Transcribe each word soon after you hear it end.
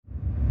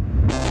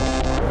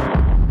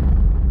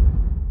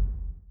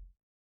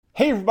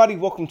Hey everybody,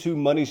 welcome to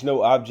Money's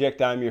No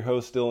Object. I'm your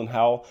host, Dylan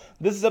Howell.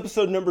 This is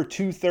episode number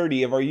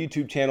 230 of our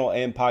YouTube channel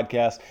and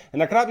podcast,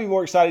 and I cannot be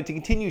more excited to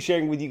continue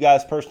sharing with you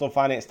guys personal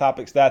finance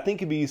topics that I think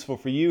could be useful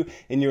for you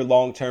in your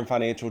long-term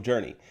financial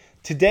journey.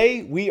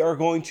 Today, we are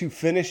going to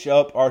finish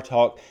up our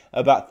talk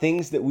about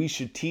things that we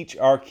should teach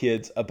our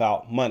kids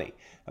about money.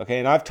 Okay,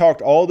 and I've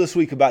talked all this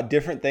week about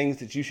different things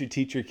that you should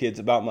teach your kids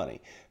about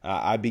money.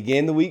 I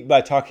began the week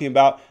by talking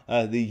about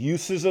the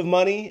uses of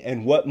money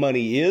and what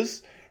money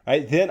is.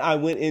 Right. Then I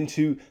went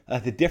into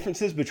the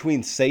differences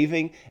between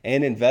saving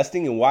and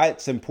investing and why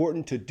it's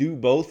important to do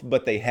both,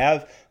 but they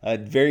have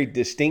very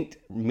distinct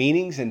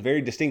meanings and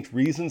very distinct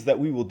reasons that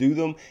we will do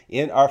them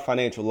in our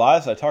financial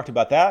lives. I talked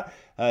about that.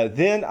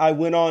 Then I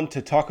went on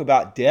to talk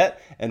about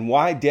debt and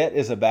why debt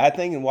is a bad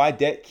thing and why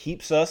debt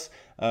keeps us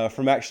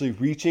from actually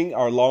reaching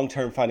our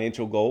long-term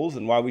financial goals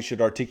and why we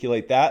should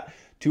articulate that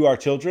to our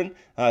children.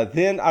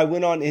 Then I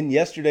went on in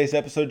yesterday's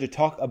episode to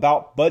talk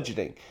about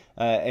budgeting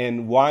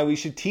and why we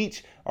should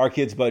teach our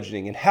kids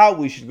budgeting and how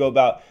we should go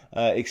about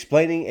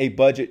explaining a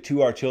budget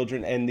to our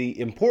children and the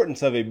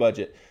importance of a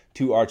budget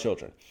to our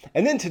children.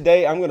 And then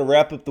today I'm going to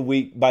wrap up the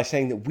week by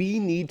saying that we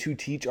need to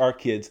teach our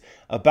kids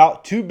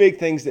about two big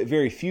things that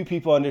very few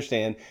people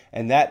understand,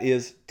 and that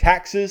is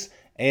taxes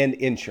and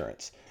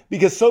insurance.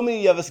 Because so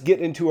many of us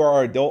get into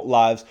our adult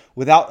lives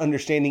without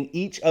understanding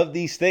each of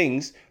these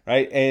things,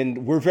 right?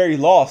 And we're very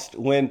lost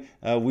when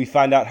we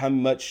find out how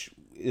much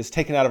is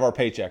taken out of our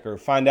paycheck or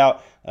find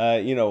out,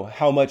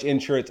 how much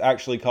insurance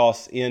actually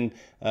costs in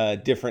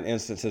different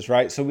instances,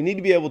 right? So we need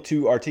to be able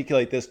to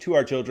articulate this to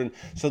our children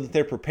so that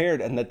they're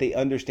prepared and that they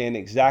understand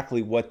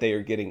exactly what they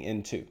are getting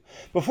into.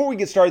 Before we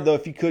get started though,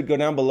 if you could go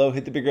down below,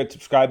 hit the big red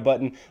subscribe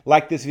button,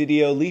 like this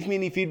video, leave me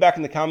any feedback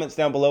in the comments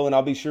down below and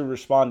I'll be sure to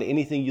respond to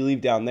anything you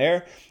leave down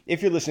there.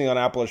 If you're listening on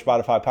Apple or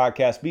Spotify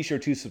podcasts, be sure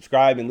to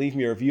subscribe and leave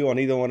me a review on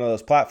either one of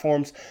those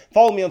platforms.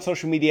 Follow me on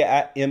social media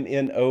at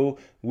MNO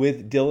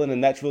with Dylan,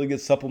 and that's really good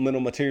supplemental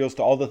materials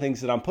to all the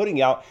things that I'm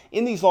putting out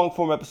in these long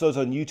form episodes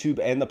on YouTube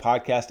and the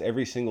podcast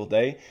every single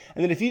day.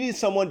 And then if you need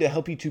someone to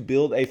help you to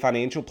build a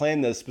financial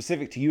plan that is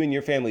specific to you and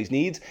your family's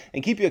needs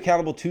and keep you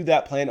accountable to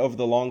that plan over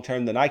the long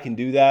term, then I can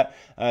do that.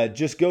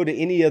 Just go to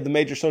any of the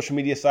major social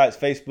media sites,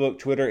 Facebook,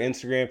 Twitter,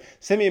 Instagram,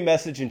 send me a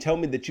message and tell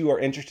me that you are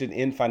interested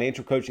in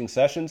financial coaching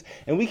sessions,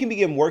 and we can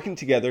begin working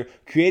together,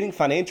 creating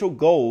financial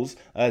goals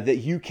that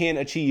you can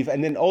achieve,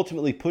 and then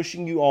ultimately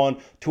pushing you on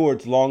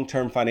towards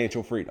long-term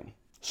financial freedom.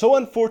 So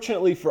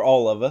unfortunately for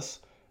all of us,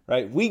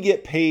 right, we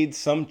get paid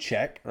some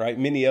check, right?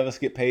 Many of us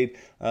get paid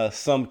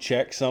some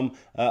check, some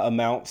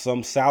amount,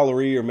 some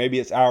salary, or maybe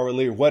it's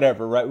hourly or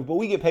whatever, right? But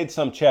we get paid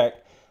some check,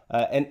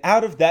 and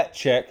out of that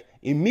check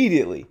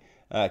immediately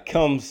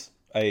comes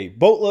a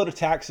boatload of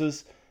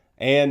taxes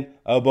and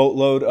a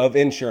boatload of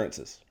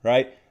insurances,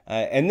 right?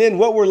 And then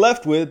what we're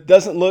left with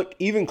doesn't look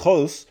even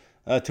close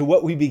to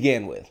what we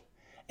began with.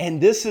 And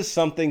this is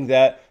something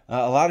that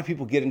a lot of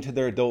people get into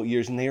their adult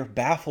years and they are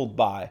baffled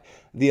by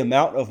the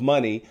amount of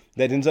money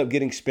that ends up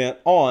getting spent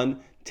on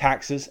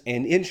taxes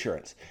and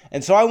insurance.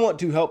 And so I want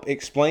to help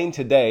explain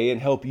today and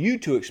help you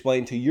to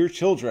explain to your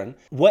children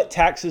what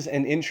taxes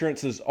and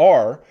insurances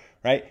are,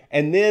 right?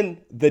 And then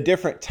the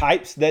different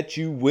types that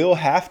you will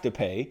have to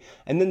pay,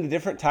 and then the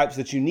different types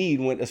that you need,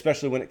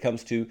 especially when it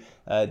comes to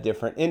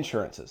different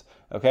insurances,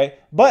 okay?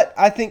 But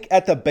I think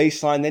at the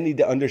baseline, they need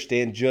to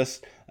understand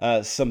just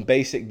some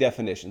basic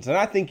definitions. And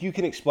I think you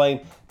can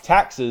explain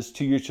taxes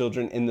to your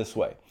children in this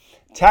way.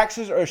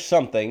 Taxes are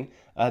something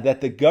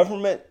that the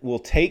government will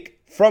take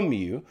from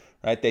you,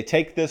 right? They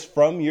take this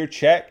from your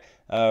check,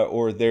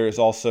 or there is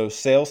also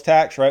sales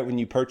tax, right? When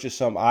you purchase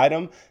some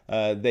item,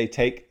 they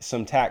take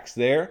some tax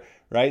there,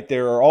 right?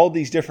 There are all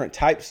these different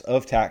types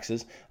of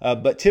taxes,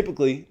 but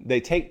typically they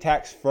take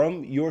tax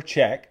from your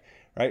check,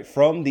 right?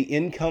 From the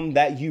income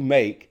that you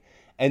make.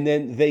 And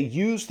then they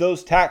use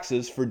those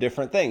taxes for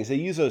different things. They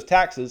use those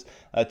taxes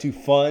to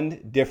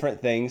fund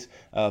different things,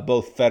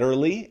 both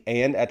federally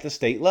and at the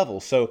state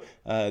level. So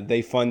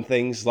they fund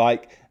things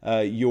like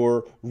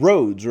your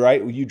roads,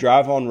 right? When you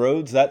drive on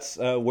roads, that's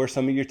where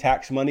some of your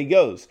tax money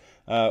goes.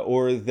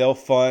 Or they'll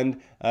fund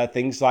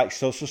things like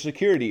Social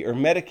Security or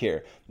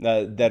Medicare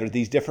that are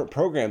these different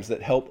programs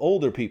that help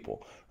older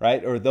people,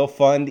 right? Or they'll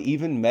fund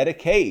even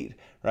Medicaid,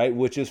 right,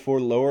 which is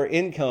for lower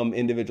income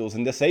individuals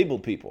and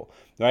disabled people,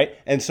 right?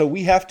 And so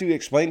we have to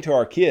explain to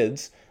our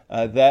kids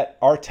that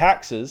our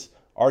taxes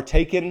are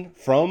taken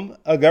from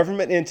a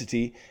government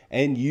entity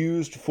and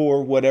used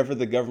for whatever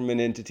the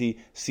government entity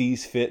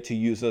sees fit to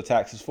use those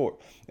taxes for.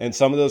 And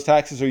some of those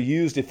taxes are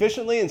used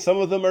efficiently and some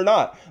of them are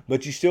not,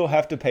 but you still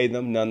have to pay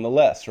them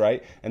nonetheless,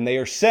 right? And they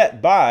are set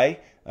by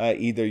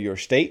either your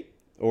state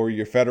or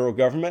your federal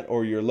government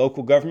or your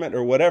local government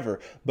or whatever,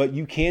 but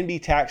you can be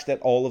taxed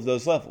at all of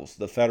those levels,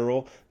 the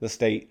federal, the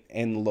state,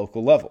 and the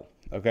local level.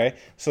 Okay,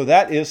 so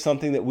that is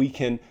something that we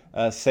can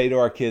say to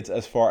our kids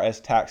as far as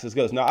taxes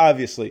goes. Now,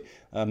 obviously,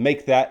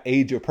 make that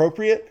age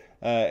appropriate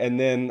and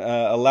then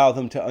allow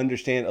them to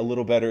understand a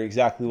little better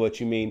exactly what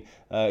you mean.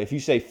 If you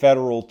say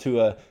federal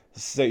to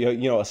say,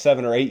 a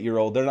 7 or 8 year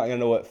old, they're not going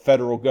to know what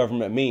federal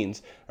government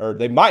means, or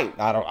they might.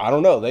 I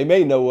don't know. They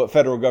may know what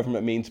federal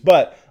government means,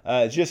 but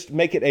just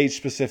make it age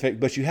specific.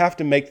 But you have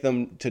to make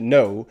them to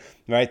know,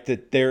 right,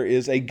 that there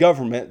is a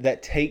government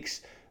that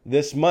takes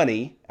this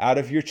money out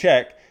of your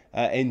check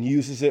and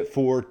uses it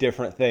for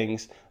different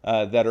things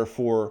that are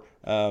for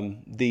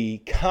the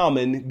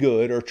common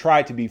good, or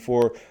try to be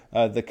for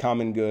the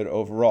common good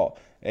overall.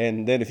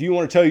 And then if you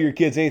want to tell your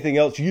kids anything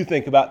else you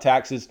think about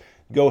taxes,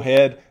 go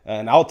ahead,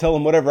 and I'll tell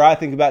them whatever I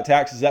think about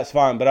taxes. That's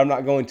fine, but I'm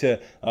not going to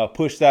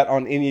push that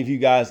on any of you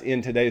guys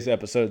in today's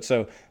episode.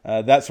 So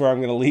that's where I'm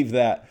going to leave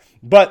that.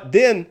 But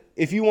then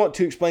if you want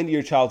to explain to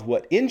your child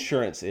what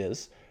insurance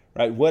is,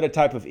 right, what a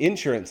type of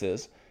insurance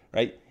is,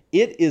 right,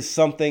 it is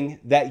something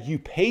that you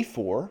pay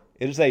for.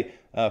 It is a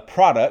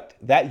product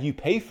that you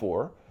pay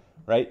for,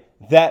 right,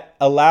 that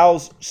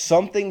allows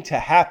something to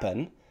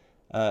happen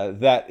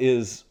that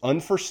is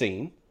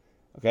unforeseen,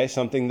 okay,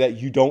 something that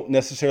you don't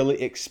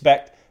necessarily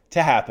expect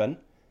to happen.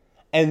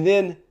 And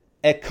then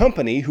a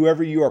company,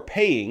 whoever you are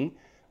paying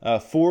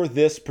for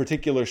this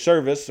particular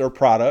service or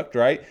product,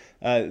 right,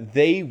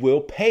 they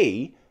will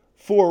pay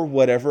for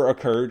whatever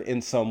occurred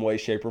in some way,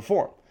 shape, or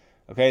form.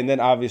 Okay, and then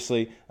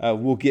obviously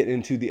we'll get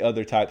into the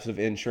other types of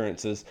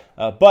insurances.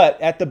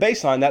 But at the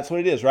baseline, that's what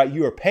it is, right?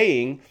 You are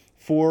paying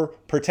for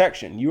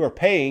protection. You are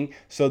paying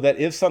so that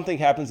if something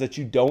happens that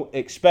you don't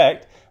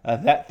expect,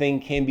 that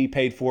thing can be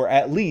paid for,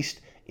 at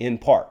least in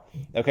part.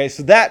 Okay,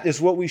 so that is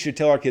what we should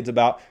tell our kids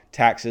about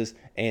taxes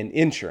and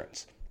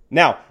insurance.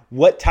 Now,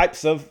 what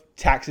types of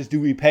taxes do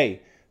we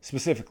pay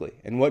specifically,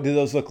 and what do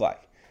those look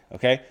like?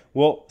 Okay,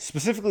 well,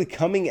 specifically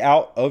coming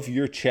out of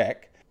your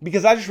check,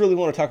 because I just really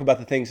want to talk about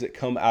the things that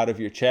come out of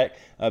your check,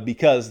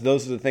 because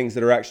those are the things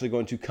that are actually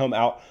going to come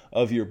out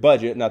of your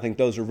budget. And I think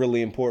those are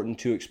really important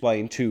to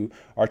explain to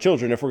our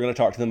children if we're going to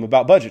talk to them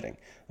about budgeting.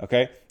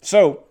 Okay,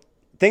 so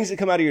things that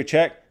come out of your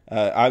check,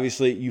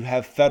 obviously you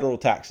have federal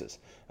taxes.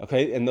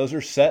 Okay, and those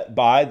are set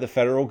by the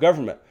federal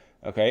government.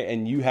 Okay,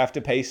 and you have to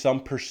pay some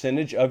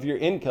percentage of your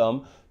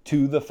income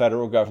to the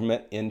federal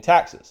government in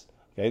taxes.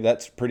 Okay,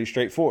 that's pretty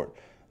straightforward.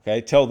 Okay,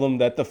 tell them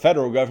that the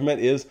federal government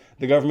is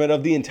the government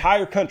of the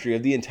entire country,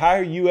 of the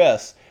entire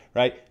U.S.,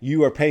 right?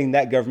 You are paying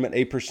that government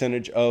a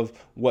percentage of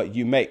what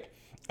you make.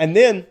 And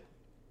then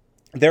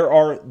there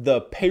are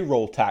the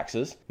payroll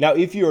taxes. Now,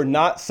 if you are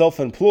not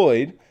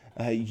self-employed,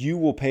 you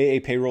will pay a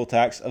payroll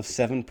tax of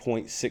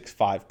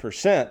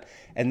 7.65%,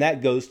 and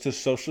that goes to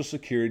Social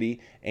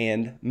Security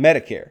and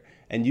Medicare.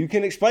 And you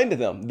can explain to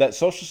them that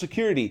Social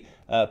Security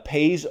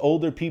pays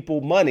older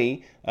people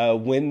money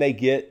when they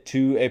get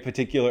to a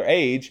particular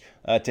age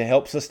to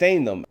help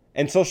sustain them.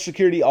 And Social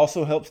Security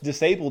also helps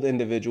disabled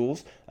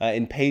individuals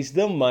and pays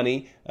them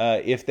money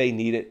if they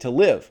need it to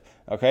live.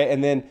 Okay,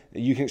 and then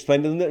you can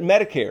explain to them that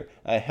Medicare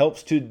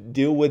helps to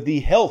deal with the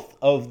health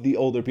of the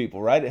older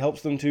people, right? It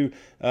helps them to,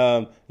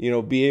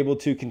 be able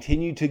to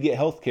continue to get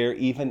health care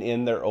even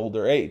in their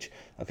older age.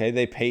 Okay,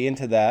 they pay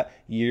into that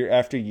year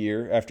after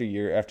year after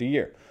year after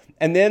year.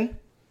 And then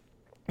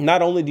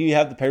not only do you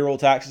have the payroll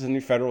taxes and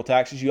your federal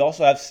taxes, you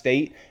also have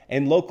state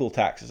and local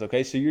taxes.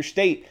 Okay, so your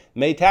state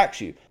may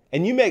tax you,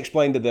 and you may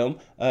explain to them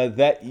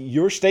that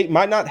your state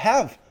might not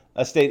have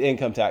a state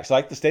income tax.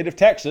 Like the state of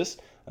Texas,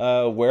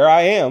 where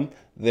I am,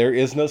 there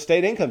is no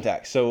state income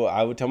tax. So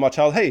I would tell my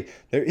child, hey,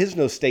 there is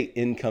no state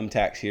income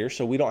tax here,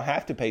 so we don't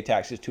have to pay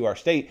taxes to our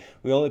state.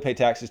 We only pay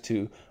taxes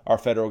to our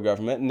federal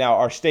government. Now,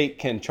 our state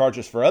can charge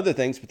us for other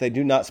things, but they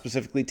do not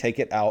specifically take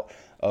it out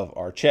of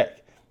our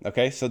check.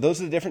 Okay, so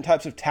those are the different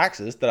types of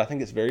taxes that I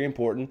think it's very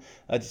important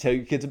to tell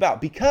your kids about,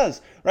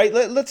 because, right,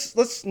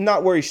 let's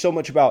not worry so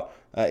much about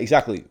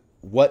exactly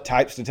what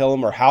types to tell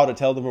them or how to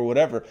tell them or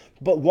whatever,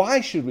 but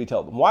why should we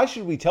tell them? Why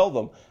should we tell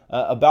them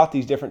about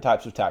these different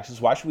types of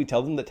taxes? Why should we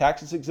tell them that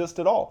taxes exist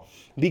at all?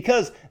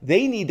 Because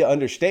they need to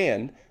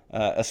understand,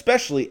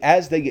 especially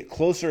as they get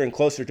closer and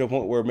closer to a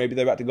point where maybe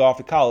they're about to go off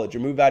to college or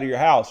move out of your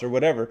house or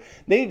whatever,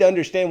 they need to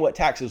understand what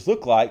taxes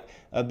look like,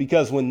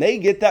 because when they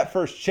get that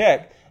first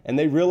check, and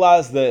they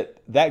realize that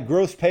that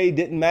gross pay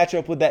didn't match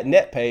up with that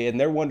net pay, and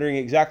they're wondering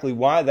exactly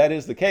why that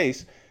is the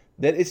case,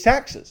 that it's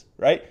taxes,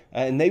 right?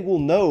 And they will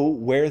know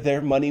where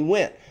their money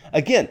went.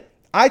 Again,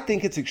 I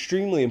think it's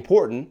extremely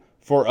important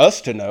for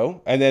us to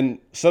know, and then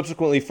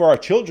subsequently for our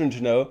children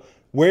to know,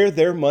 where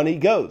their money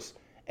goes.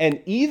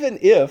 And even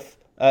if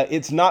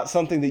it's not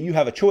something that you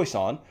have a choice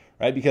on,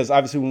 right? Because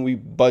obviously when we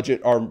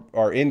budget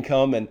our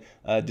income and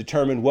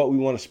determine what we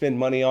want to spend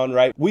money on,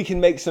 right, we can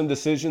make some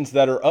decisions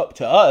that are up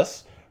to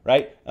us,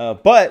 right?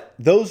 But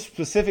those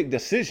specific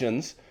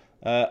decisions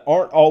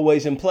aren't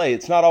always in play.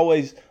 It's not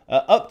always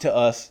up to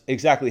us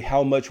exactly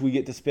how much we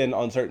get to spend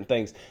on certain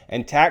things.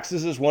 And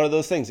taxes is one of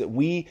those things that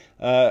we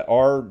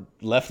are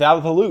left out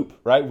of the loop,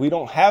 right? We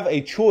don't have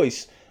a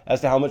choice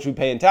as to how much we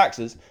pay in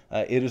taxes,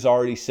 it is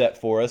already set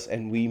for us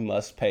and we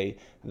must pay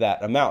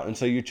that amount. And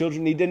so your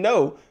children need to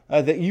know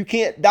that you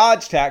can't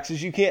dodge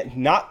taxes, you can't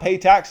not pay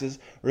taxes,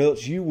 or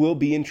else you will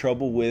be in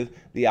trouble with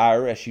the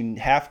IRS. You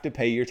have to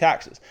pay your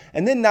taxes.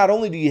 And then not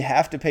only do you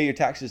have to pay your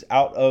taxes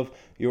out of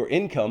your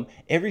income,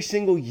 every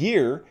single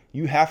year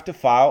you have to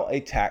file a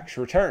tax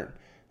return.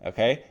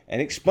 Okay,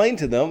 and explain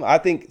to them, I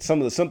think some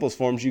of the simplest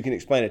forms you can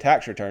explain a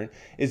tax return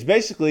is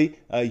basically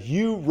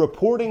you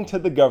reporting to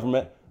the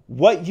government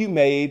what you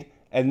made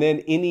and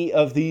then any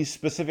of these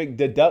specific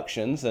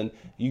deductions, and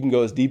you can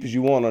go as deep as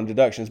you want on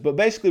deductions, but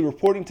basically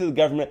reporting to the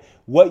government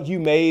what you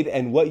made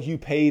and what you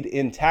paid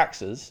in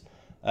taxes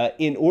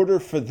in order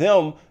for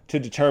them to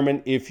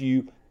determine if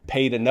you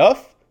paid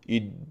enough,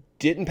 you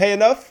didn't pay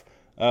enough,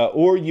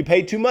 or you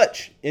paid too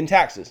much in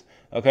taxes.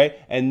 Okay,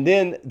 and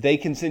then they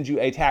can send you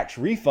a tax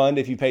refund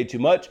if you paid too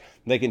much.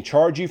 They can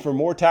charge you for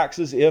more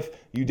taxes if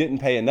you didn't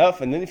pay enough.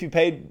 And then if you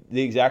paid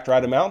the exact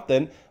right amount,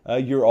 then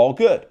you're all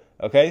good.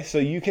 Okay, so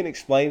you can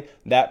explain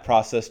that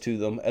process to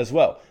them as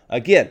well.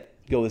 Again,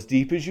 go as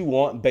deep as you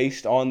want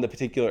based on the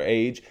particular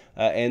age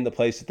and the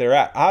place that they're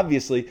at.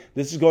 Obviously,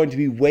 this is going to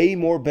be way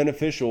more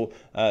beneficial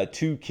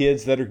to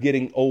kids that are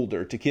getting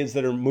older, to kids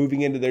that are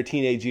moving into their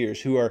teenage years,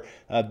 who are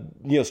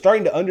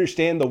starting to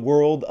understand the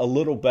world a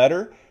little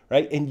better.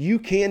 Right? And you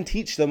can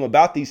teach them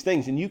about these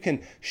things, and you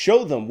can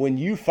show them when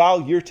you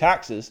file your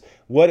taxes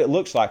what it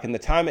looks like and the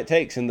time it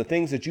takes and the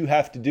things that you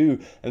have to do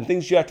and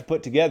things you have to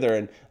put together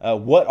and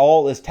what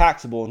all is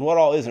taxable and what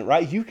all isn't,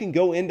 right? You can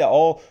go into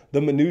all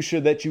the minutia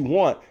that you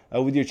want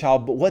with your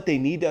child, but what they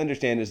need to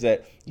understand is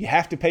that you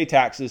have to pay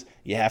taxes,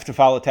 you have to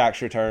file a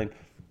tax return,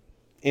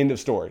 end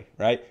of story,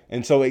 right?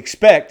 And so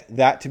expect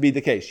that to be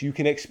the case. You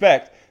can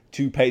expect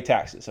to pay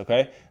taxes,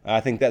 okay? I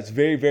think that's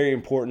very, very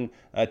important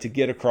to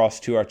get across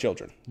to our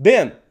children.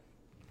 Then, I'm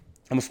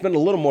going to spend a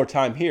little more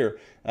time here,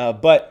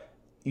 but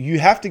you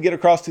have to get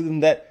across to them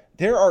that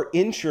there are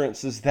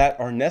insurances that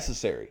are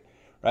necessary,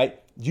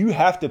 right? You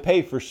have to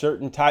pay for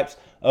certain types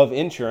of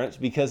insurance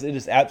because it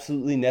is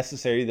absolutely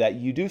necessary that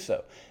you do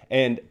so.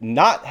 And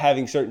not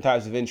having certain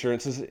types of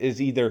insurances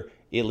is either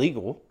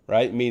illegal,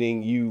 right?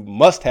 Meaning you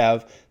must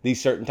have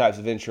these certain types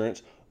of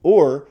insurance,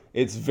 or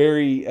it's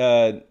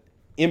very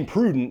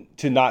imprudent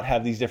to not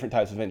have these different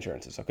types of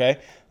insurances, okay?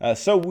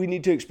 So we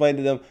need to explain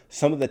to them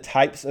some of the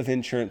types of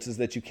insurances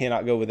that you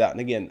cannot go without. And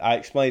again, I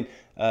explained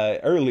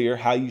earlier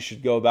how you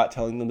should go about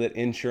telling them that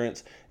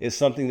insurance is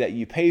something that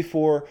you pay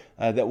for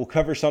that will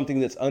cover something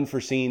that's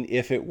unforeseen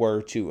if it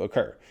were to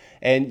occur.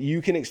 And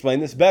you can explain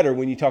this better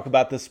when you talk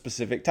about the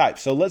specific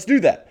types. So let's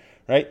do that,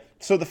 right?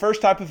 So the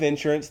first type of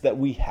insurance that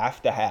we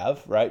have to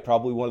have, right,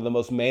 probably one of the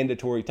most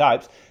mandatory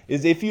types,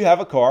 is if you have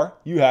a car,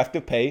 you have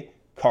to pay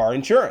car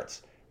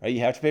insurance. Right?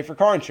 You have to pay for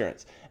car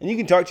insurance. And you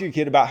can talk to your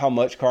kid about how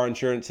much car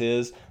insurance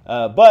is,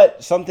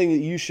 but something that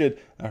you should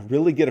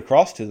really get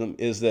across to them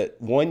is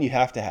that, one, you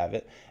have to have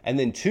it, and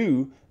then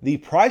two, the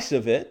price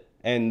of it,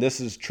 and this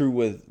is true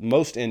with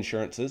most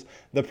insurances,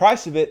 the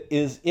price of it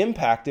is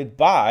impacted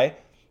by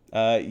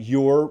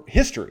your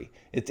history.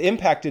 It's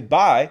impacted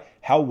by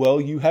how well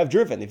you have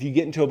driven. If you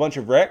get into a bunch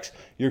of wrecks,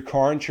 your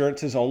car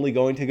insurance is only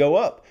going to go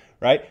up.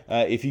 Right?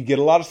 If you get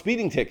a lot of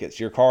speeding tickets,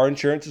 your car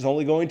insurance is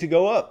only going to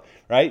go up,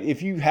 right?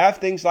 If you have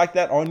things like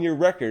that on your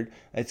record,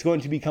 it's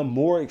going to become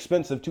more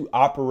expensive to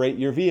operate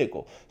your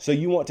vehicle. So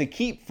you want to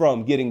keep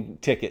from getting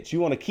tickets. You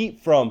want to keep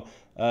from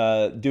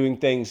doing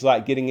things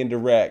like getting into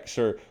wrecks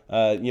or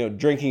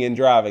drinking and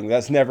driving.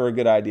 That's never a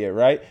good idea,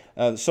 right?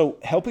 So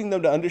helping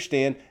them to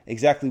understand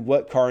exactly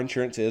what car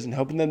insurance is and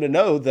helping them to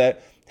know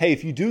that, hey,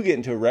 if you do get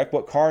into a wreck,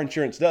 what car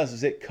insurance does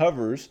is it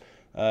covers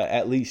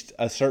at least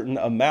a certain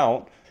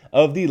amount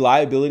of the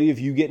liability of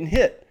you getting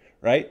hit,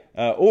 right?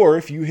 Or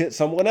if you hit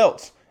someone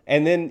else.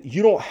 And then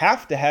you don't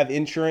have to have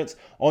insurance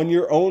on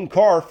your own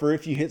car for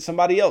if you hit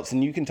somebody else.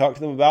 And you can talk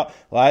to them about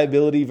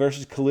liability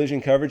versus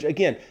collision coverage.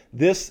 Again,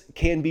 this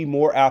can be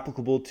more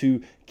applicable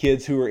to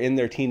kids who are in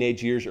their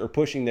teenage years or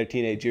pushing their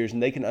teenage years,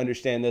 and they can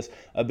understand this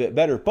a bit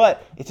better.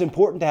 But it's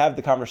important to have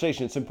the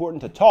conversation. It's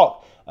important to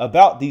talk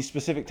about these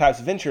specific types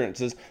of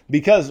insurances,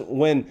 because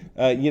when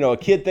a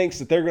kid thinks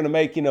that they're going to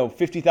make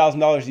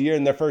 $50,000 a year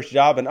in their first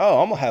job, and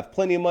I'm gonna have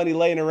plenty of money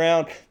laying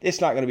around,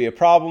 it's not going to be a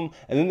problem,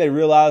 and then they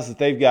realize that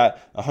they've got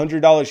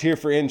 $100 here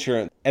for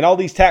insurance and all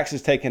these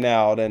taxes taken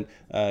out, and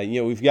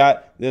we've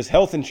got this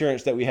health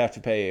insurance that we have to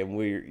pay, and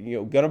we're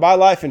going to buy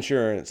life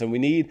insurance, and we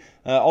need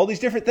all these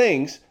different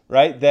things,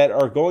 right, that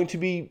are going to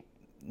be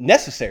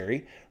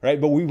necessary, right?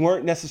 But we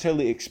weren't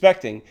necessarily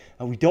expecting,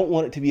 and we don't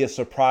want it to be a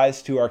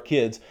surprise to our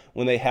kids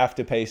when they have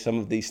to pay some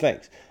of these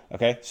things.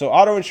 Okay, so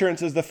auto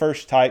insurance is the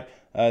first type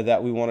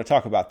that we want to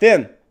talk about.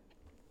 Then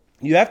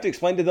you have to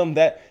explain to them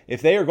that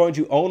if they are going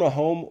to own a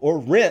home or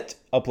rent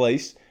a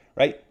place,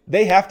 right,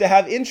 they have to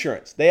have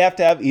insurance. They have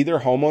to have either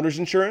homeowner's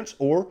insurance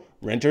or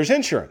renter's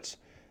insurance.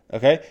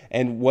 Okay,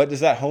 and what does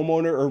that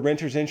homeowner or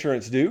renter's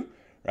insurance do?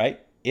 Right,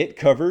 it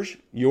covers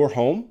your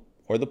home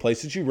or the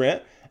place that you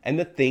rent and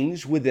the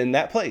things within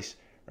that place,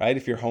 right?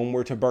 If your home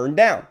were to burn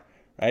down,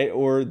 right?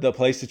 Or the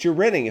place that you're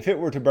renting, if it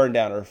were to burn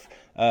down, or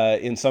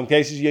in some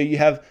cases, you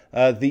have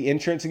the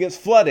insurance against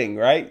flooding,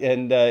 right?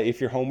 And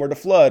if your home were to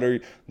flood, or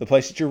the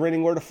place that you're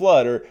renting were to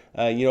flood, or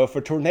if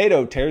a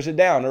tornado tears it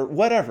down, or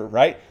whatever,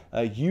 right?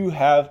 You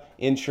have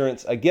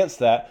insurance against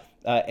that,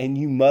 and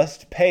you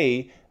must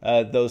pay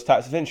those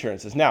types of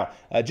insurances. Now,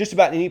 just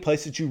about any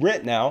place that you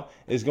rent now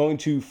is going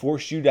to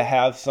force you to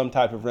have some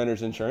type of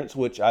renter's insurance,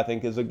 which I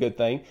think is a good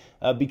thing,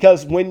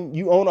 because when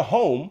you own a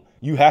home,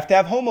 you have to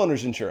have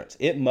homeowner's insurance.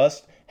 It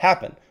must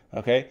happen.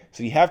 Okay,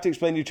 so you have to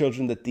explain to your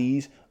children that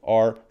these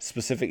are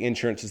specific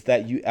insurances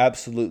that you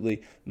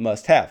absolutely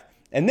must have.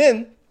 And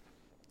then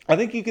I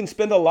think you can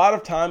spend a lot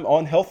of time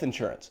on health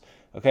insurance,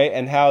 okay,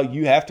 and how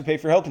you have to pay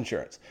for health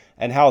insurance,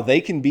 and how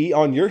they can be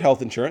on your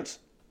health insurance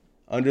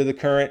under the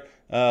current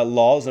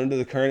laws, under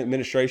the current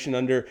administration,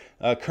 under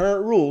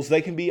current rules.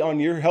 They can be on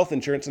your health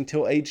insurance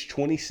until age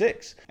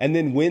 26. And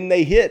then when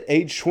they hit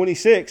age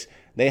 26,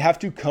 they have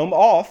to come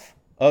off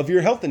of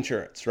your health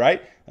insurance,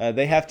 right?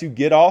 They have to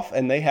get off,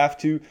 and they have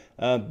to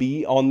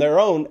be on their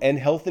own. And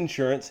health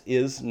insurance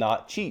is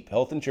not cheap.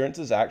 Health insurance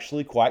is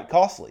actually quite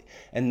costly.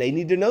 And they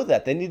need to know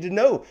that. They need to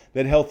know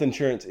that health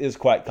insurance is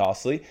quite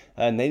costly.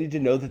 And they need to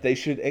know that they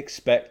should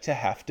expect to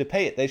have to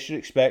pay it. They should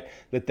expect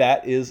that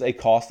that is a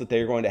cost that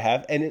they're going to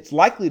have. And it's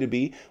likely to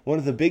be one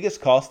of the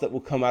biggest costs that will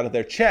come out of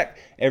their check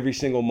every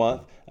single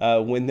month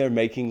when they're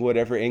making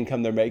whatever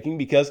income they're making,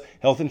 because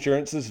health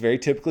insurance is very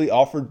typically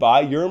offered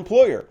by your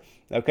employer.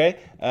 Okay,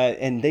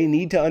 and they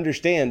need to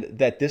understand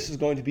that this is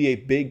going to be a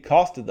big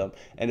cost to them.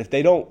 And if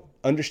they don't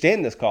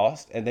understand this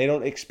cost, and they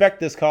don't expect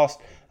this cost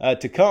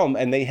to come,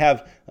 and they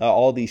have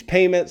all these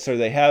payments, or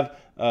they have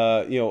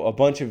a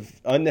bunch of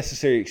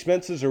unnecessary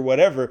expenses or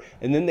whatever,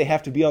 and then they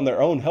have to be on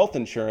their own health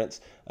insurance,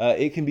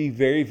 it can be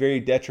very, very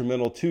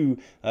detrimental to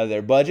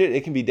their budget.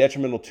 It can be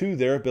detrimental to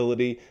their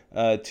ability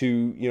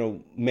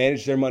to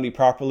manage their money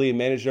properly and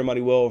manage their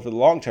money well over the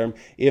long term,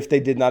 if they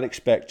did not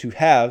expect to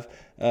have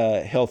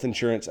health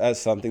insurance as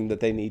something that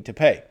they need to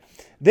pay.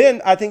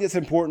 Then I think it's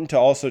important to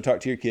also talk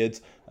to your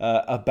kids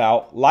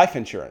about life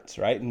insurance,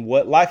 right? And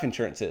what life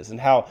insurance is,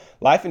 and how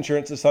life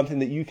insurance is something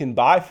that you can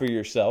buy for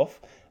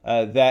yourself,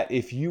 that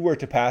if you were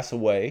to pass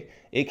away,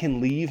 it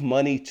can leave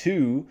money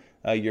to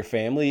your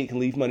family. It can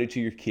leave money to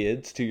your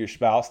kids, to your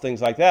spouse,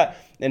 things like that.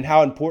 And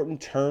how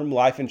important term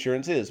life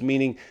insurance is,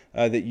 meaning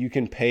that you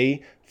can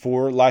pay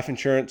for life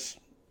insurance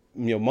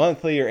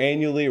monthly or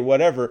annually or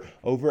whatever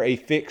over a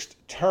fixed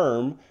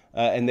term,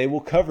 and they will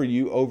cover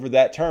you over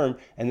that term,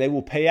 and they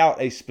will pay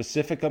out a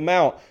specific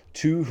amount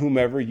to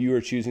whomever you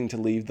are choosing to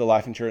leave the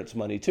life insurance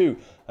money to.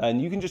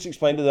 And you can just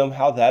explain to them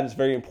how that is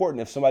very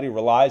important. If somebody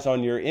relies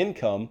on your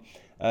income,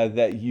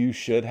 that you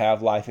should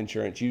have life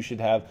insurance. You should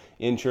have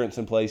insurance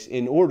in place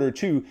in order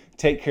to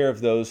take care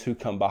of those who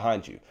come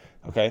behind you.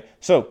 Okay,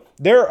 so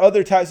there are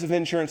other types of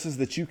insurances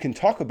that you can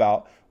talk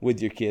about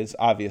with your kids,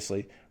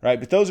 obviously, right?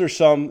 But those are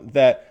some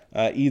that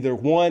either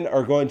one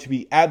are going to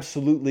be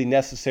absolutely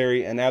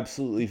necessary and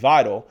absolutely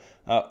vital,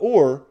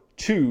 or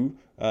two,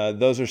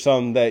 those are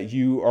some that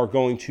you are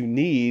going to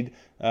need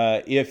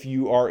if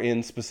you are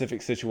in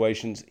specific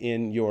situations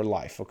in your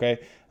life, okay?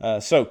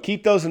 So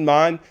keep those in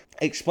mind.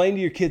 Explain to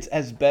your kids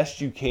as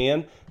best you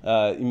can,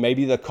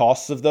 maybe the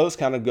costs of those,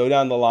 kind of go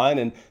down the line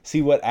and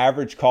see what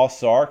average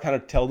costs are, kind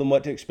of tell them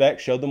what to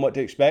expect, show them what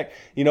to expect.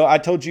 I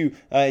told you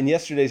in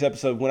yesterday's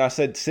episode when I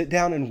said sit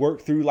down and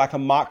work through like a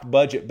mock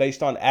budget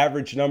based on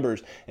average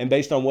numbers and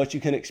based on what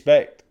you can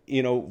expect,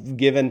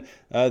 given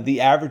the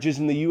averages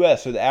in the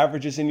U.S. or the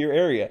averages in your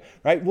area,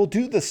 right? We'll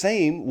do the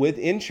same with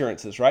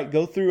insurances, right?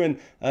 Go through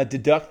and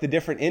deduct the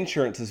different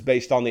insurances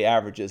based on the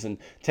averages and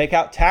take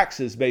out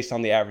taxes based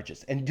on the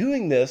averages. And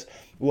doing this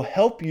will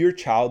help your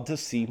child to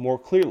see more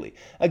clearly.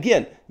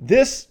 Again,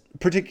 this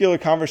particular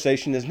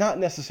conversation is not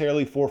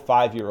necessarily for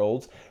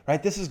 5-year-olds,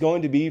 right? This is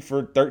going to be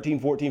for 13,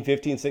 14,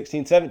 15,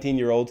 16,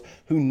 17-year-olds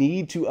who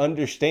need to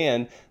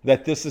understand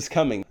that this is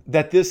coming,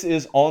 that this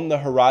is on the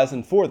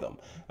horizon for them,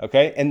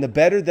 okay? And the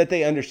better that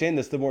they understand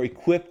this, the more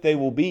equipped they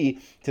will be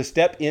to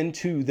step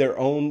into their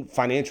own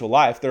financial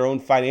life, their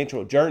own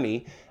financial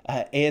journey,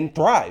 and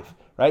thrive,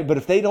 right? But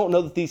if they don't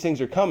know that these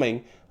things are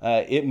coming,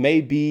 it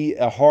may be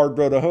a hard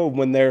road to hoe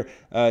when they're,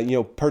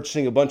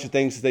 purchasing a bunch of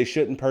things that they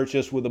shouldn't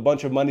purchase with a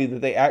bunch of money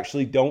that they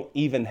actually don't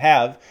even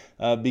have,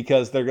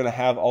 because they're going to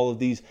have all of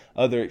these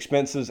other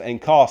expenses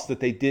and costs that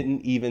they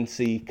didn't even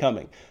see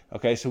coming.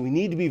 Okay, so we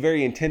need to be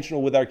very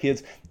intentional with our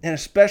kids, and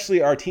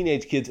especially our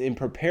teenage kids, in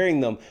preparing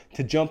them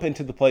to jump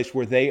into the place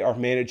where they are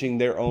managing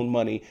their own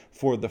money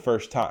for the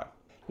first time.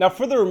 Now,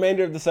 for the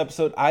remainder of this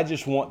episode, I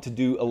just want to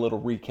do a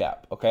little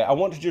recap, okay? I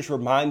want to just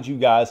remind you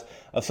guys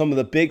of some of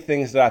the big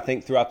things that I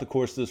think throughout the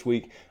course of this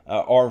week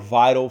are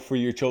vital for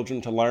your children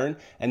to learn,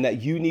 and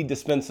that you need to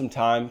spend some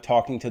time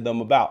talking to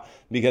them about.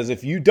 Because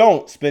if you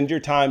don't spend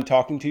your time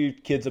talking to your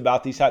kids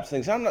about these types of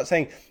things, I'm not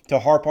saying to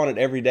harp on it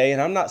every day,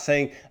 and I'm not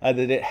saying that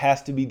it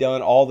has to be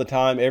done all the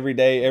time, every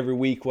day, every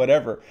week,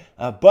 whatever.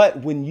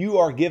 But when you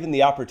are given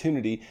the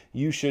opportunity,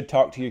 you should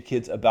talk to your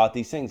kids about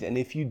these things. And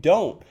if you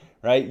don't,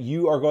 right?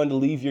 You are going to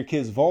leave your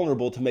kids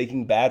vulnerable to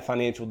making bad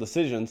financial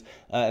decisions.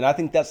 And I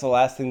think that's the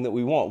last thing that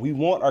we want. We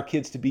want our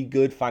kids to be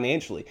good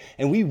financially.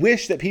 And we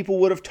wish that people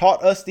would have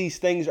taught us these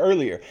things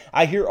earlier.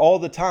 I hear all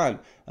the time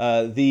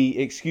the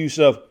excuse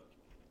of,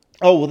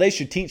 oh, well, they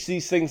should teach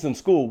these things in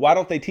school. Why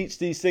don't they teach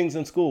these things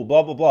in school?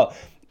 Blah, blah, blah.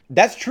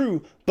 That's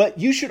true, but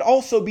you should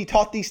also be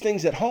taught these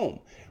things at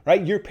home,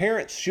 right? Your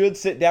parents should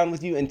sit down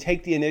with you and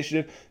take the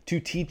initiative to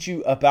teach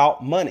you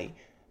about money,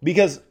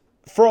 because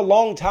for a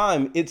long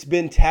time, it's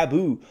been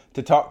taboo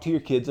to talk to your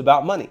kids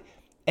about money.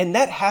 And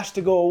that has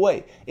to go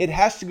away. It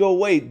has to go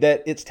away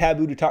that it's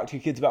taboo to talk to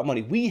your kids about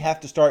money. We have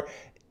to start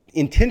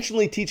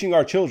intentionally teaching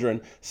our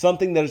children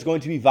something that is going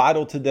to be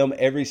vital to them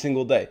every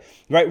single day,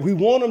 right? We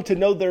want them to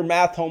know their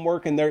math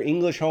homework and their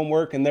English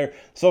homework and their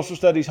social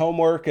studies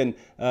homework and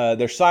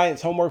their science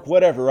homework,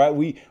 whatever, right?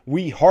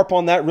 We harp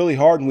on that really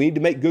hard, and we need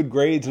to make good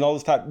grades and all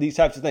these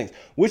types of things,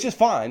 which is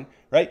fine,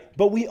 right?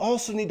 But we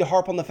also need to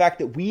harp on the fact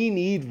that we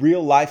need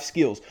real life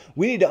skills.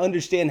 We need to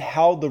understand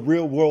how the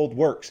real world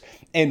works.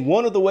 And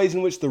one of the ways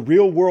in which the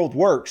real world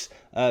works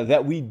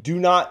that we do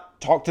not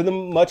talk to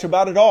them much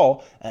about at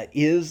all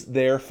is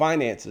their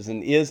finances,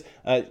 and is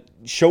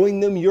showing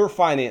them your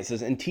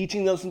finances and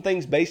teaching them some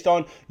things based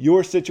on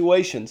your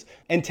situations,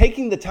 and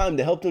taking the time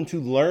to help them to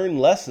learn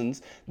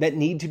lessons that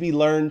need to be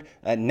learned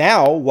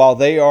now while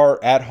they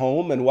are at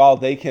home and while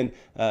they can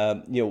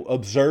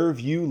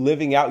observe you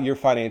living out your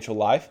financial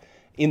life,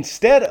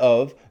 instead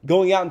of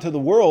going out into the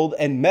world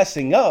and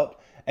messing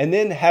up and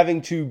then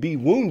having to be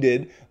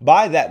wounded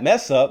by that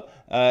mess up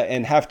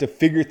and have to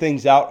figure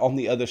things out on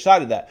the other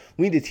side of that.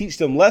 We need to teach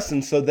them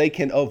lessons so they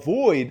can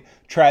avoid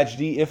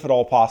tragedy, if at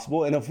all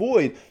possible, and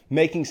avoid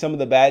making some of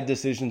the bad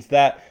decisions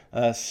that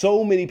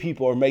so many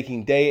people are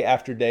making day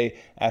after day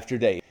after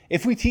day.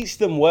 If we teach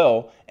them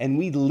well and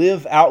we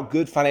live out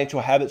good financial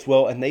habits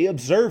well, and they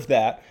observe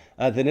that,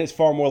 then it's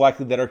far more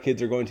likely that our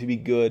kids are going to be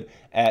good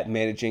at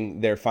managing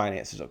their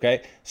finances,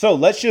 okay? So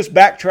let's just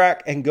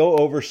backtrack and go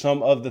over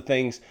some of the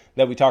things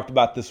that we talked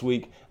about this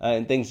week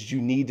and things that you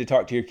need to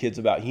talk to your kids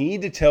about. You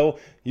need to tell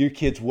your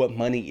kids what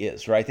money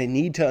is, right? They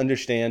need to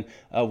understand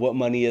what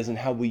money is and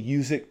how we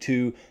use it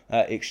to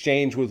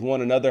exchange with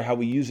one another, how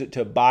we use it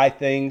to buy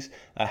things,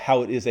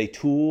 how it is a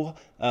tool,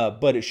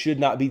 but it should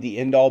not be the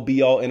end-all,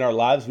 be-all in our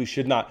lives. We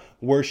should not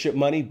worship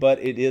money, but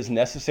it is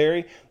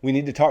necessary. We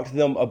need to talk to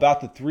them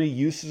about the three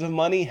uses of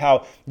money,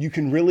 how you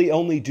can really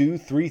only do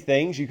three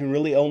things. You can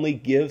really only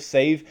give,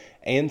 save,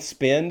 and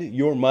spend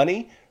your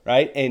money,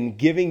 right? And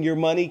giving your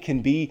money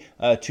can be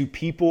to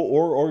people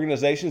or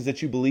organizations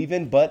that you believe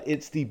in, but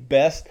it's the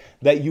best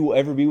that you will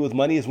ever be with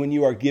money is when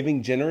you are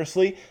giving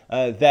generously.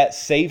 That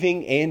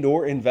saving and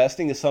or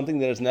investing is something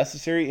that is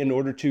necessary in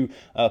order to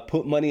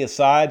put money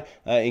aside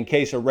in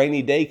case a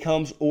rainy day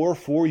comes or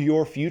for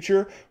your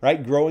future,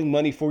 right? Growing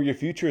money for your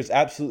future is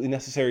absolutely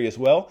necessary as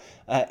well.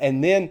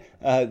 And then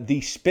the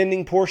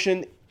spending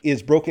portion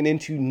is broken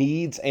into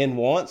needs and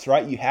wants,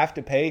 right? You have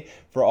to pay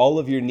for all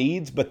of your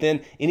needs, but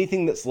then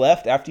anything that's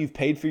left after you've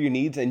paid for your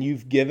needs and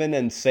you've given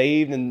and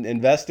saved and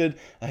invested,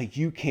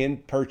 you can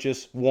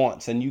purchase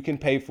wants, and you can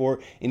pay for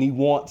any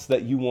wants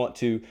that you want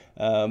to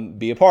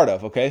be a part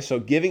of, okay? So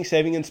giving,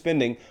 saving, and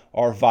spending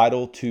are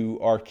vital to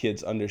our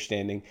kids'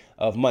 understanding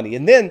of money.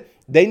 And then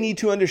they need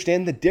to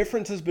understand the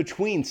differences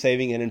between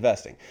saving and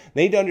investing.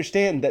 They need to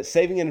understand that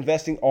saving and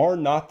investing are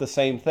not the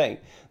same thing.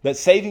 That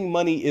saving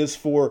money is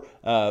for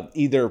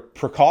either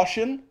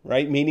precaution,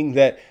 right? Meaning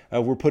that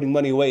we're putting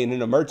money away in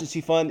an emergency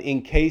fund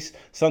in case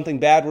something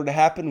bad were to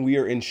happen. We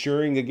are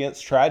insuring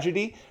against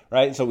tragedy,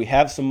 right? So we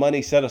have some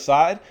money set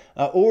aside,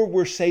 or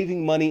we're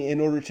saving money in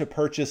order to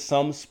purchase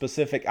some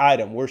specific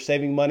item. We're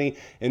saving money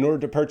in order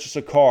to purchase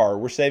a car.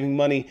 We're saving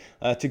money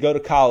to go to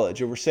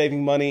college, or we're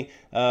saving money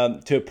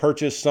to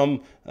purchase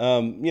some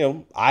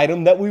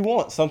item that we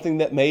want, something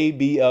that may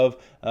be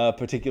of a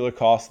particular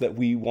cost that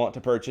we want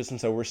to purchase,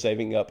 and so we're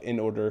saving up in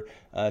order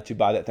to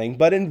buy that thing.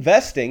 But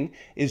investing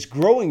is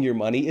growing your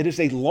money. It is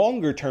a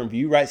longer term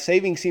view, right?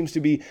 Saving seems to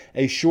be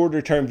a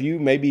shorter term view,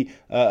 maybe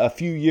a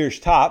few years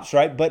tops,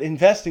 right? But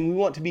investing, we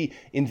want to be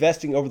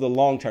investing over the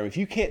long term. If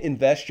you can't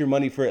invest your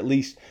money for at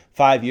least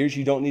 5 years,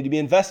 you don't need to be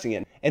investing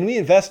in. And we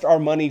invest our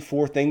money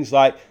for things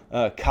like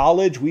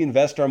college. We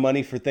invest our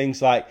money for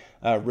things like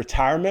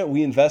retirement.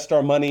 We invest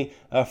our money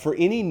for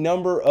any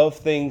number of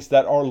things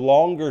that are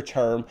longer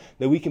term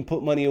that we can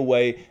put money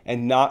away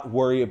and not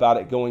worry about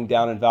it going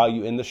down in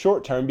value in the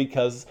short term,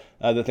 because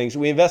the things that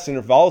we invest in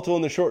are volatile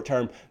in the short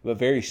term, but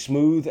very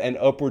smooth and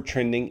upward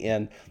trending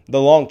in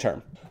the long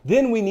term.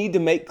 Then we need to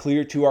make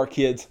clear to our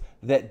kids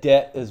that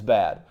debt is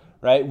bad.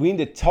 Right? We need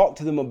to talk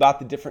to them about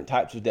the different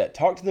types of debt.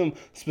 Talk to them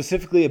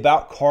specifically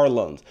about car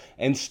loans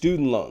and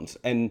student loans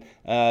and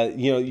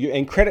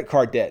and credit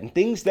card debt and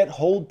things that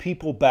hold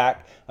people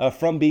back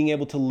from being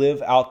able to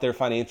live out their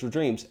financial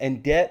dreams.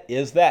 And debt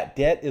is that.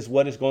 Debt is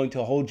what is going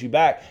to hold you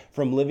back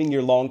from living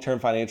your long-term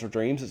financial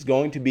dreams. It's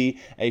going to be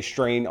a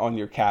strain on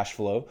your cash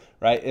flow,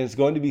 right? And it's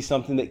going to be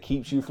something that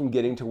keeps you from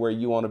getting to where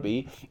you want to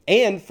be.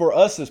 And for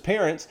us as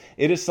parents,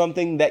 it is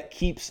something that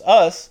keeps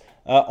us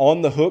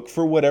on the hook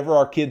for whatever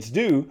our kids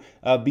do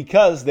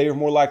because they are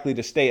more likely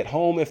to stay at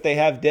home if they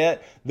have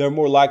debt. They're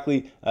more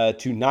likely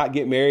to not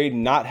get married,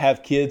 not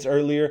have kids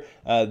earlier.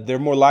 They're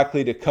more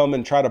likely to come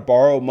and try to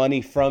borrow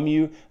money from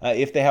you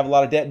if they have a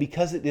lot of debt,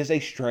 because it is a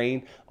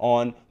strain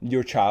on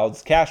your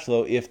child's cash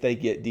flow if they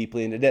get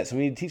deeply into debt. So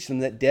we need to teach them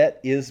that debt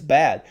is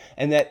bad,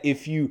 and that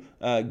if you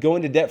go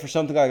into debt for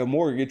something like a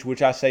mortgage,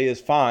 which I say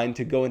is fine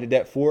to go into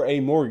debt for a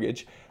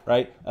mortgage,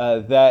 right?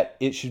 That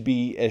it should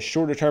be as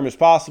short a term as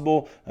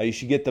possible. You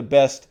should get the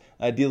best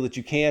deal that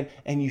you can,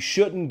 and you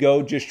shouldn't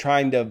go just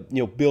trying to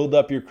build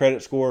up your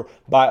credit score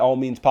by all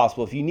means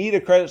possible. If you need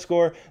a credit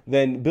score,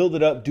 then build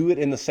it up. Do it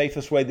in the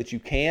safest way that you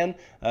can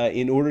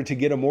in order to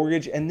get a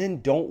mortgage, and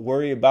then don't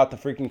worry about the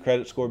freaking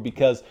credit score,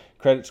 because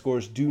credit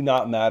scores do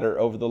not matter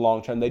over the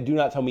long term. They do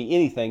not tell me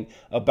anything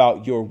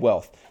about your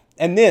wealth.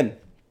 And then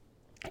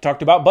I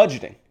talked about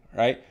budgeting,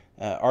 right?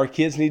 Our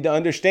kids need to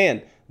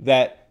understand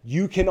that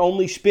you can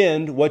only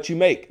spend what you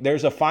make.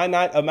 There's a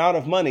finite amount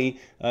of money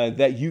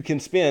that you can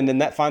spend,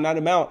 and that finite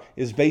amount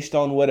is based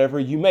on whatever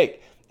you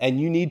make. And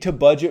you need to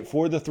budget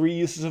for the three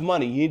uses of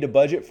money. You need to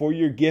budget for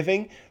your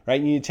giving, right?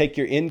 You need to take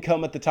your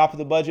income at the top of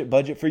the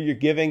budget for your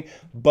giving,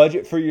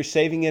 budget for your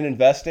saving and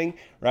investing,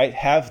 right?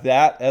 Have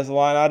that as a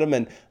line item,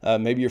 and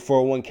maybe your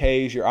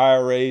 401ks, your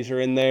IRAs are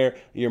in there,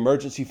 your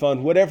emergency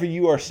fund, whatever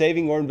you are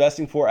saving or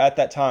investing for at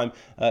that time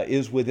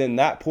is within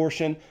that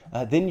portion.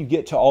 Then you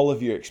get to all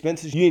of your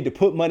expenses. You need to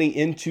put money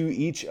into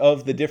each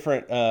of the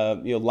different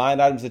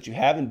line items that you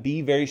have, and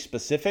be very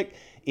specific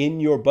in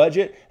your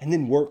budget, and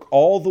then work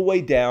all the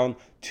way down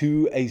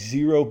to a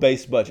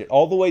zero-based budget,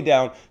 all the way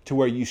down to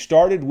where you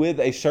started with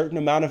a certain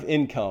amount of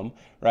income,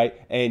 right?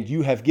 And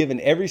you have given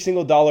every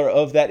single dollar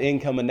of that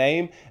income a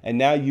name, and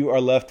now you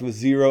are left with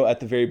zero at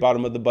the very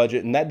bottom of the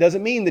budget. And that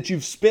doesn't mean that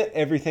you've spent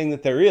everything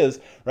that there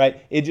is,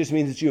 right? It just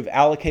means that you have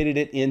allocated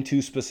it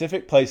into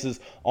specific places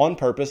on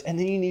purpose, and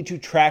then you need to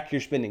track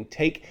your spending.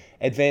 Take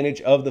advantage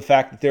of the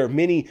fact that there are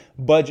many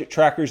budget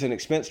trackers and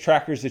expense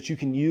trackers that you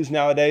can use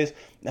nowadays,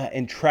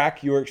 and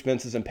track your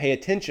expenses and pay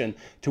attention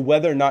to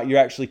whether or not you're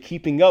actually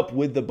keeping up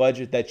with the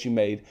budget that you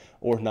made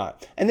or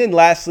not. And then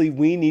lastly,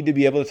 we need to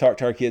be able to talk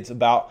to our kids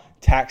about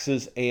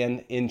taxes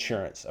and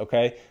insurance,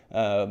 okay?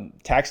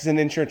 Taxes and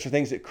insurance are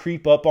things that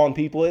creep up on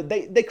people.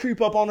 They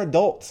creep up on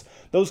adults.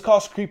 Those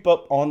costs creep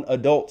up on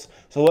adults.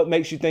 So what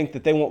makes you think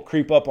that they won't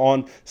creep up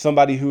on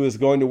somebody who is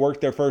going to work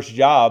their first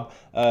job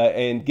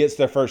and gets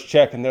their first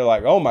check, and they're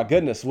like, oh my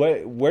goodness,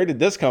 where did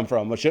this come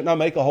from? Well, shouldn't I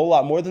make a whole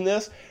lot more than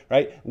this,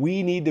 right?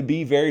 We need to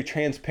be very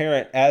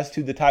transparent as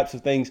to the types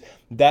of things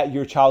that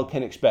your child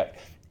can expect.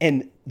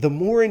 And the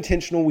more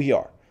intentional we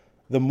are,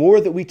 the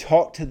more that we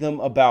talk to them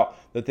about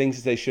the things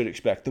that they should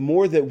expect, the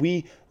more that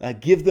we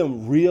give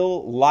them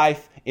real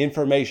life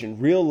information,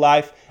 real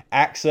life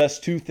access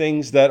to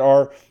things that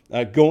are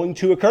going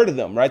to occur to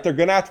them, right? They're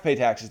going to have to pay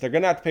taxes. They're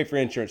going to have to pay for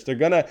insurance. They're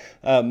going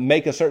to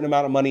make a certain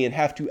amount of money and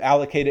have to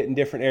allocate it in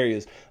different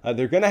areas.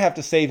 They're going to have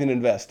to save and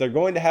invest. They're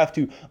going to have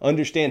to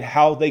understand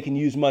how they can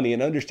use money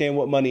and understand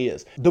what money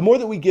is. The more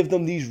that we give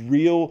them these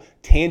real,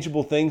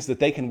 tangible things that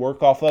they can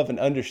work off of and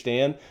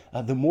understand,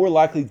 the more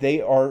likely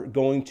they are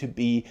going to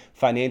be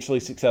financially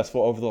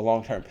successful over the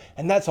long term.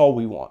 And that's all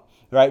we want.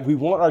 Right? We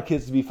want our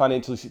kids to be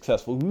financially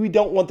successful. We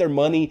don't want their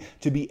money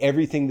to be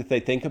everything that they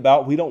think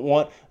about. We don't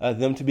want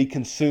them to be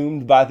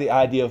consumed by the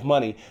idea of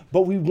money,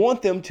 but we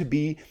want them to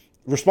be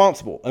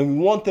responsible, and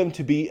we want them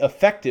to be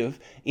effective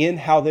in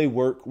how they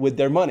work with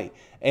their money.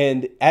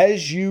 And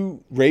as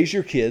you raise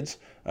your kids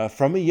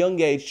from a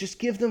young age, just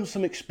give them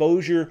some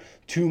exposure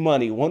to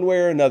money one way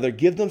or another.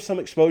 Give them some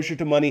exposure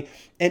to money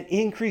and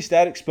increase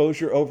that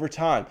exposure over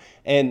time,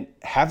 and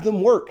have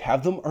them work,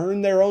 have them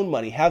earn their own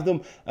money, have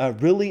them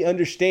really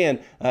understand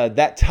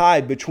that tie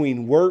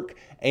between work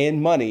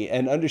and money,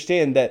 and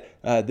understand that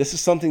this is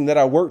something that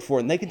I worked for,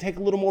 and they can take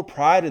a little more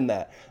pride in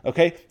that.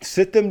 Okay,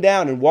 sit them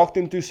down and walk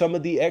them through some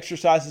of the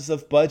exercises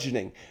of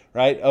budgeting,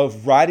 right?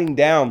 Of writing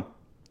down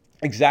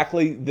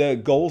exactly the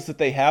goals that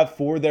they have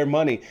for their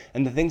money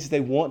and the things that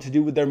they want to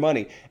do with their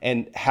money,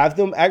 and have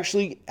them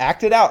actually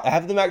act it out,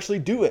 have them actually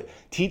do it.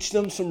 Teach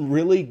them some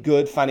really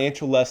good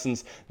financial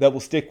lessons that will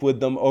stick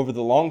with them over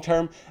the long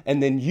term,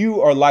 and then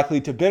you are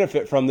likely to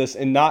benefit from this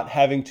and not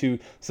having to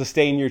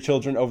sustain your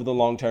children over the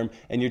long term,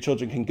 and your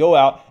children can go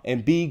out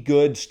and be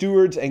good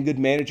stewards and good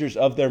managers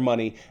of their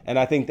money. And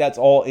I think that's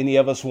all any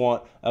of us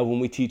want when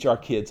we teach our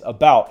kids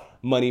about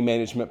money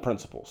management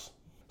principles.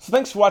 So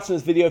thanks for watching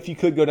this video. If you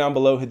could go down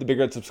below, hit the big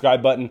red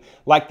subscribe button,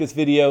 like this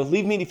video,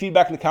 leave me any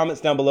feedback in the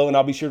comments down below, and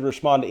I'll be sure to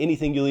respond to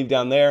anything you leave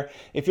down there.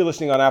 If you're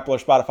listening on Apple or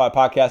Spotify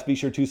podcast, be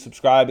sure to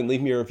subscribe and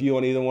leave me a review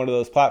on either one of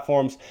those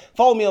platforms.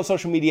 Follow me on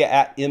social media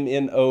at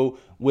MNO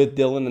with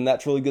Dylan, and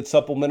that's really good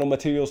supplemental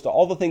materials to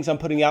all the things I'm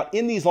putting out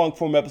in these long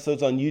form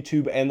episodes on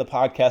YouTube and the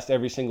podcast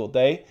every single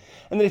day.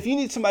 And then if you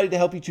need somebody to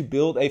help you to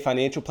build a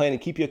financial plan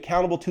and keep you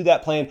accountable to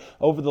that plan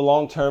over the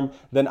long term,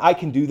 then I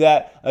can do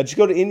that. Just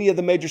go to any of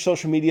the major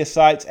social media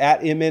sites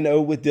at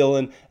MNO with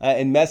Dylan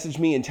and message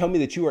me and tell me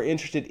that you are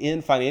interested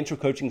in financial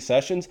coaching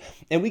sessions,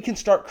 and we can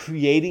start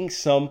creating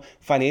some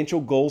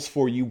financial goals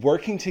for you,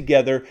 working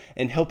together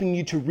and helping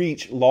you to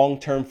reach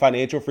long-term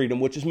financial freedom,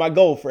 which is my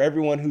goal for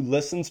everyone who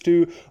listens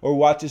to or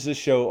watches this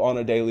show on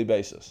a daily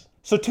basis.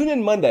 So tune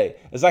in Monday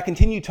as I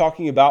continue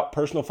talking about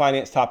personal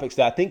finance topics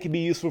that I think can be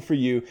useful for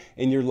you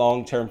in your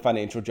long-term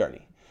financial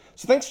journey.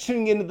 So thanks for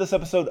tuning into this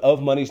episode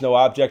of Money's No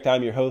Object.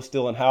 I'm your host,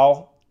 Dylan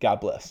Howell. God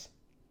bless.